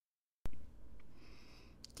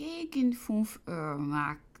Gegen 5 Uhr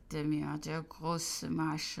machte mir der große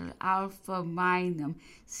Marschall auf meinem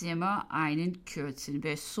Zimmer einen kurzen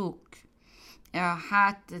Besuch. Er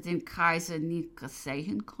hatte den Kaiser nicht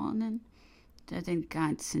sehen können, der den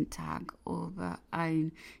ganzen Tag über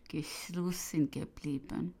eingeschlossen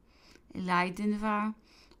geblieben, leiden war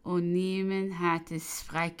und niemand hatte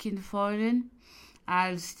sprechen wollen.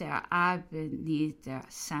 Als der Abend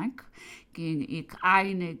niedersank, ging ich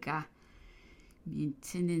einige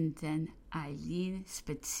Minuten in den Alleen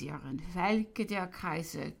spazieren, welche der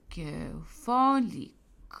Kaiser gewöhnlich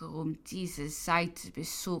um diese Zeit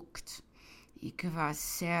besucht. Ich war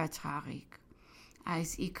sehr traurig,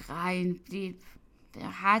 als ich rein blieb.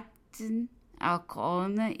 Wir hatten auch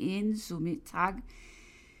ohne ihn zu Mittag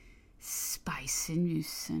speisen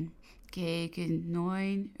müssen. Gegen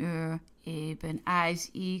 9 Uhr eben, als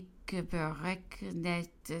ich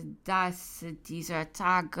berechnete, dass dieser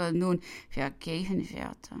Tag nun vergehen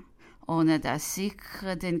werde, ohne dass ich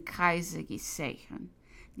den Kaiser gesehen,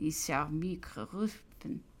 ließ er mich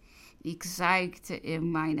rufen. Ich zeigte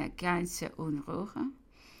ihm meine ganze Unruhe.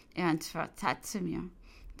 Er antwortete mir,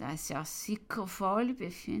 dass er sich wohl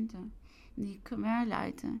befinde, nicht mehr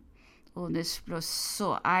leide und es bloß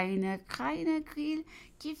so eine kleine Grill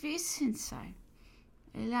gewesen sei,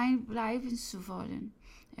 allein bleiben zu wollen.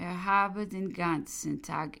 Er habe den ganzen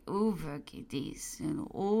Tag über gelesen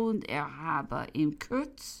und er habe ihm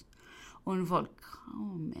kurz und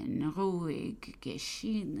vollkommen ruhig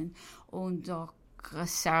geschienen und doch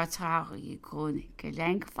sehr traurig und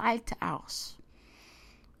gelangweilt aus.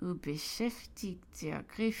 Beschäftigt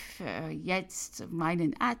ergriff er jetzt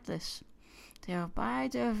meinen Atlas, der bei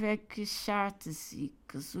der Weggescharte sich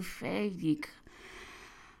zufällig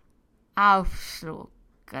aufschlug.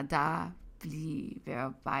 Da blieb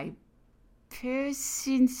er bei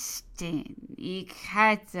Persien stehen. Ich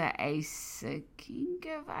hatte es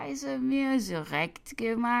kingerweise mir zurecht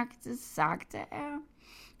gemacht, sagte er,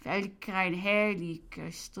 welch ein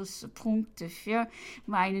herrlicher Stützpunkt für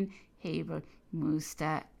meinen Hebel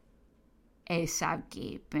musste es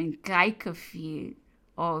abgeben, gleich viel,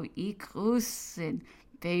 ob ich Russen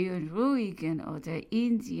beunruhigen oder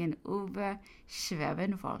Indien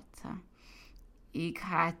überschweben wollte. Ich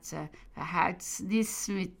hatte Verhältnis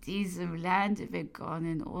mit diesem Land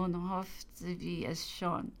begonnen und hoffte, wie es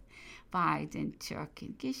schon bei den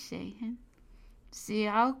Türken geschehen, sie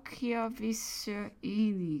auch hier bis zur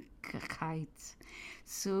Einigkeit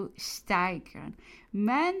zu steigern.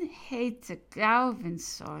 Man hätte glauben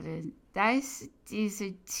sollen, dass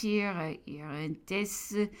diese Tiere ihren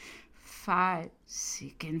dessen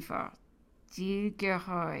falsigen Wort die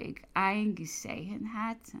gehörig eingesehen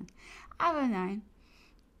hatten. Aber nein,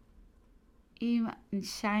 im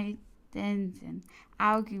entscheidenden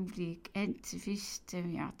Augenblick entwischte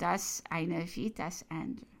mir das eine wie das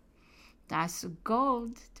andere. Das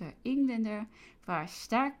Gold der Engländer war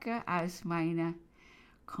stärker als meine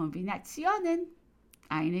Kombinationen.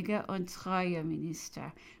 Einige untreue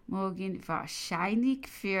Minister mögen wahrscheinlich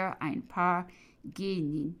für ein paar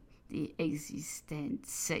Genien die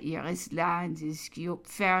Existenz ihres Landes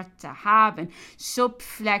geopfert haben. So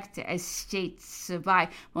pflegte es stets bei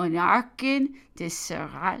Monarchen des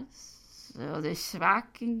Reichs oder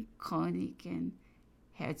schwachen Königen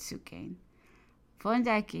herzugehen. Von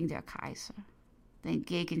da ging der Kaiser, den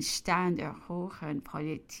Gegenstand der hohen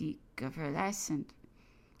Politik verlassend,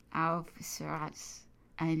 auf Sirats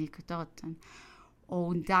Anekdoten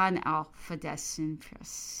und dann auch verdessen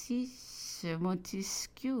persische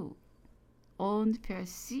Montesquieu und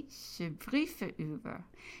persische Briefe über.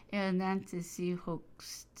 Er nannte sie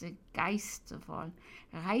höchst geistervoll,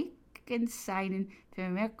 reichen seinen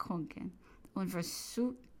Bemerkungen und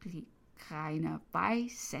versuchlich kleiner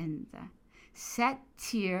Beisender.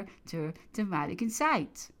 Satire der damaligen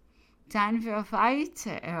Zeit. Dann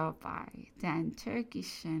verweilte er bei den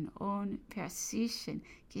türkischen und persischen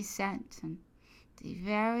Gesandten, die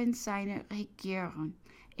während seiner Regierung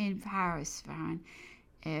in Paris waren.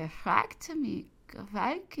 Er fragte mich,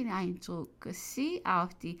 welchen Eindruck sie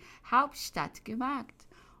auf die Hauptstadt gemacht,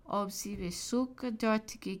 ob sie Besucher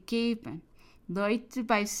dort gegeben, Leute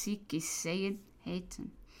bei sich gesehen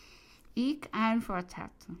hätten. Ich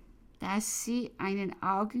antwortete, dass sie einen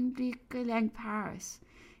Augenblick lang Paris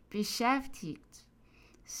beschäftigt,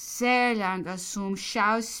 sehr lange zum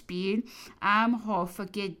Schauspiel am Hofe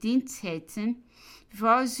gedient hätten,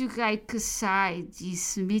 war zur gleichen Zeit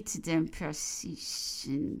dies mit dem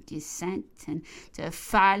persischen Gesandten der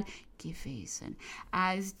Fall gewesen.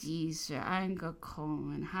 Als dieser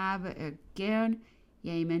angekommen, habe er gern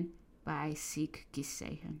jemand bei sich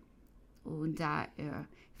gesehen. Und da er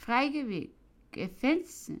freiwillig gefällt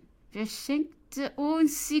verschenkte und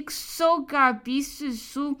sich sogar bis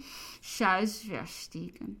zu Scheiß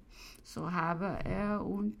verstiegen. So habe er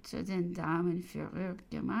unter den Damen Verhör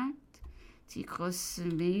gemacht. Die große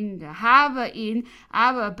Menge habe ihn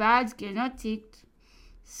aber bald genötigt,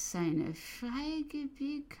 seine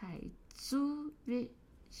Freigebigkeit zu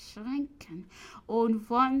beschränken. Und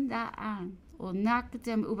von da an und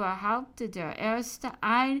nachdem überhaupt der erste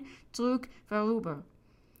Eindruck vorüber,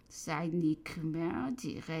 sei nicht mehr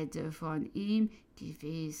die Rede von ihm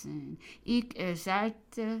gewesen. Ich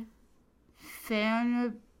erzählte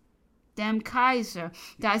ferner dem Kaiser,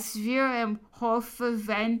 dass wir im Hofe,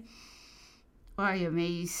 wenn Eure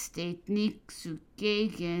Majestät nicht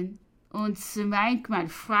zugegen uns manchmal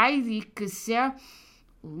freilich sehr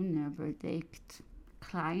unüberlegt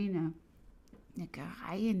kleine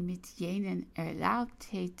Neckereien mit jenen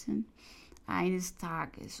erlaubt hätten, eines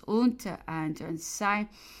Tages unter anderem sei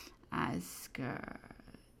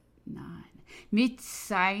mit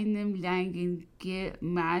seinem langen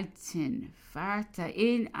gemalten Vater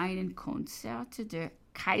in einem Konzert der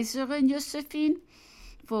Kaiserin Josephine,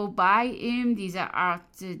 wobei ihm diese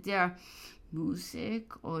Art der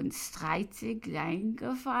Musik und streitig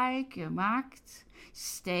Gefallen gemacht,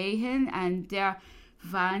 stehen an der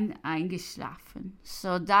Wand eingeschlafen,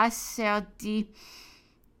 so dass er die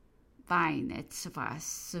Beine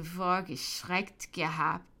etwas vorgestreckt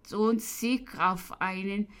gehabt und sich auf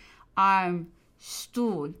einen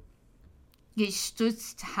Armstuhl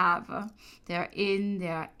gestützt habe, der in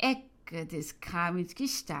der Ecke des Kamins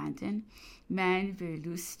gestanden. Man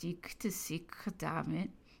belustigte sich damit,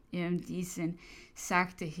 ihm diesen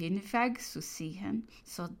sachte Hinweg zu sehen,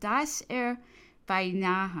 so dass er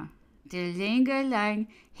beinahe der Länge lang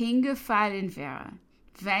hingefallen wäre,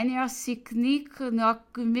 wenn er sich nicht noch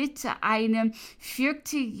mit einem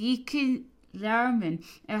fürchterlichen Lärmen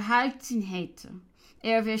erhalten hätte.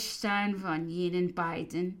 Er verstand von jenen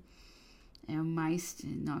beiden am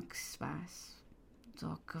meisten noch Spaß.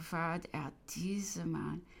 Doch war er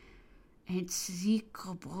diesmal ein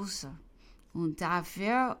sickerer Brüste, und da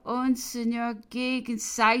wir uns nur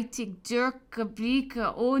gegenseitig dürke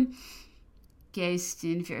Blicke und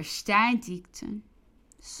Gesten verständigten,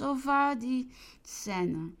 so war die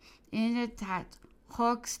Szene in der Tat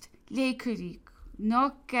höchst lächerlich.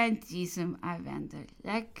 Noch an diesem Abend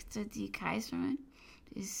legte die Kaiserin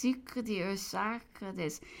sicher die Ursache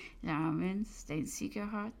des Lärmens, den sie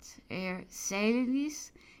gehört, erzählen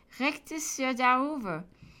ließ, regte sie darüber,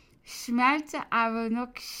 schmelte aber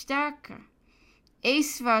noch stärker.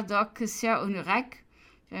 Es war doch sehr unrecht,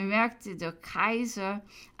 bemerkte der Kaiser,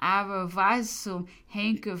 aber was zum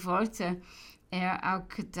Henker wollte er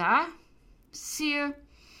auch da? Sire,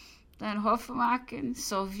 den Hofmarken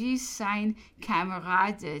sowie sein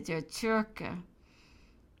Kamerade, der Türke.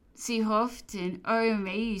 Sie hofften, Eure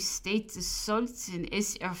Majestät sollten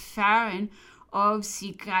es erfahren, ob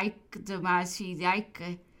sie gleich damals vielleicht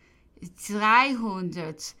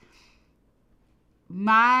 300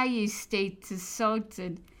 Majestäten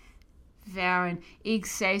sollten wären. Ich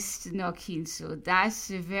setzte noch hinzu,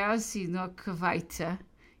 dass wer sie noch weiter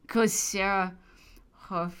größere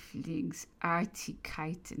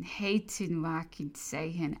Hoffnungsartigkeiten hätten machen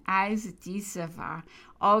sehen, als diese war,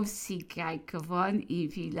 ob sie gleich von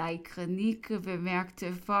ihm vielleicht nicht bemerkt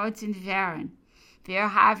worden wären.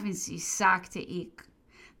 Wir haben sie, sagte ich,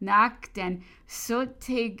 nach den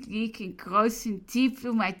sonntäglichen großen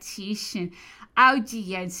diplomatischen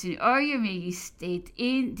Audienzen Eure Majestät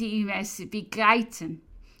in die Messe begleiten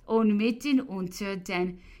und mitten unter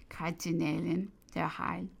den Kardinälen der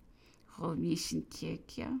Heil-Römischen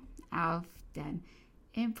Kirche auf den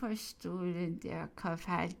Emporstühlen der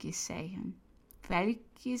Kapelle gesehen.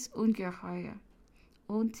 Welches ungeheuer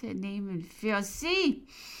Unternehmen für Sie,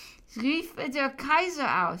 rief der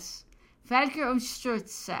Kaiser aus, welche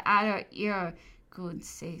Umstürze aller Ihrer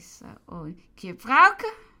Grundsätze und Gebrauche?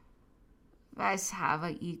 Was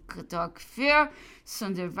habe ich doch für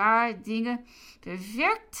sonderbare Dinge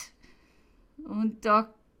bewirkt? Und doch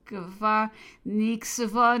war nichts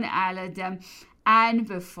von alledem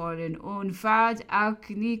anbefohlen und ward auch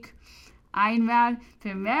nicht einmal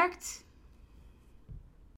bemerkt.